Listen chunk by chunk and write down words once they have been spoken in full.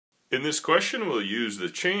In this question, we'll use the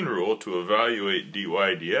chain rule to evaluate dy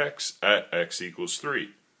dx at x equals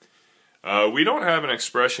 3. We don't have an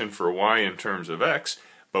expression for y in terms of x,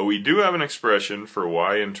 but we do have an expression for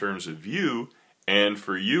y in terms of u and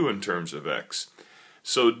for u in terms of x.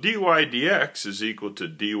 So dy dx is equal to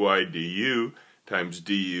dy du times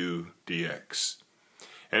du dx.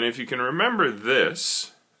 And if you can remember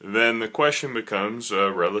this, then the question becomes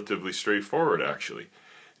relatively straightforward actually.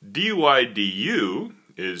 Dy du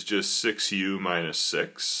is just 6u minus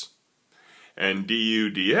 6, and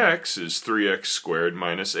du dx is 3x squared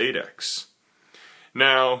minus 8x.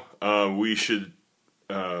 Now, we should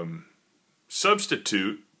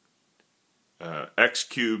substitute x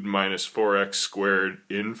cubed minus 4x squared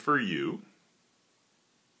in for u,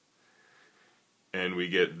 and we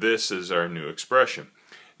get this as our new expression.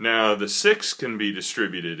 Now, the 6 can be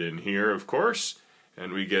distributed in here, of course,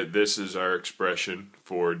 and we get this as our expression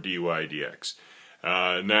for dy dx.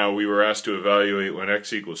 Now, we were asked to evaluate when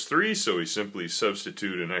x equals 3, so we simply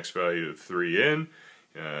substitute an x value of 3 in,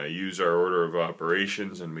 use our order of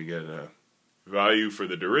operations, and we get a value for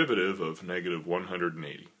the derivative of negative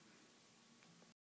 180.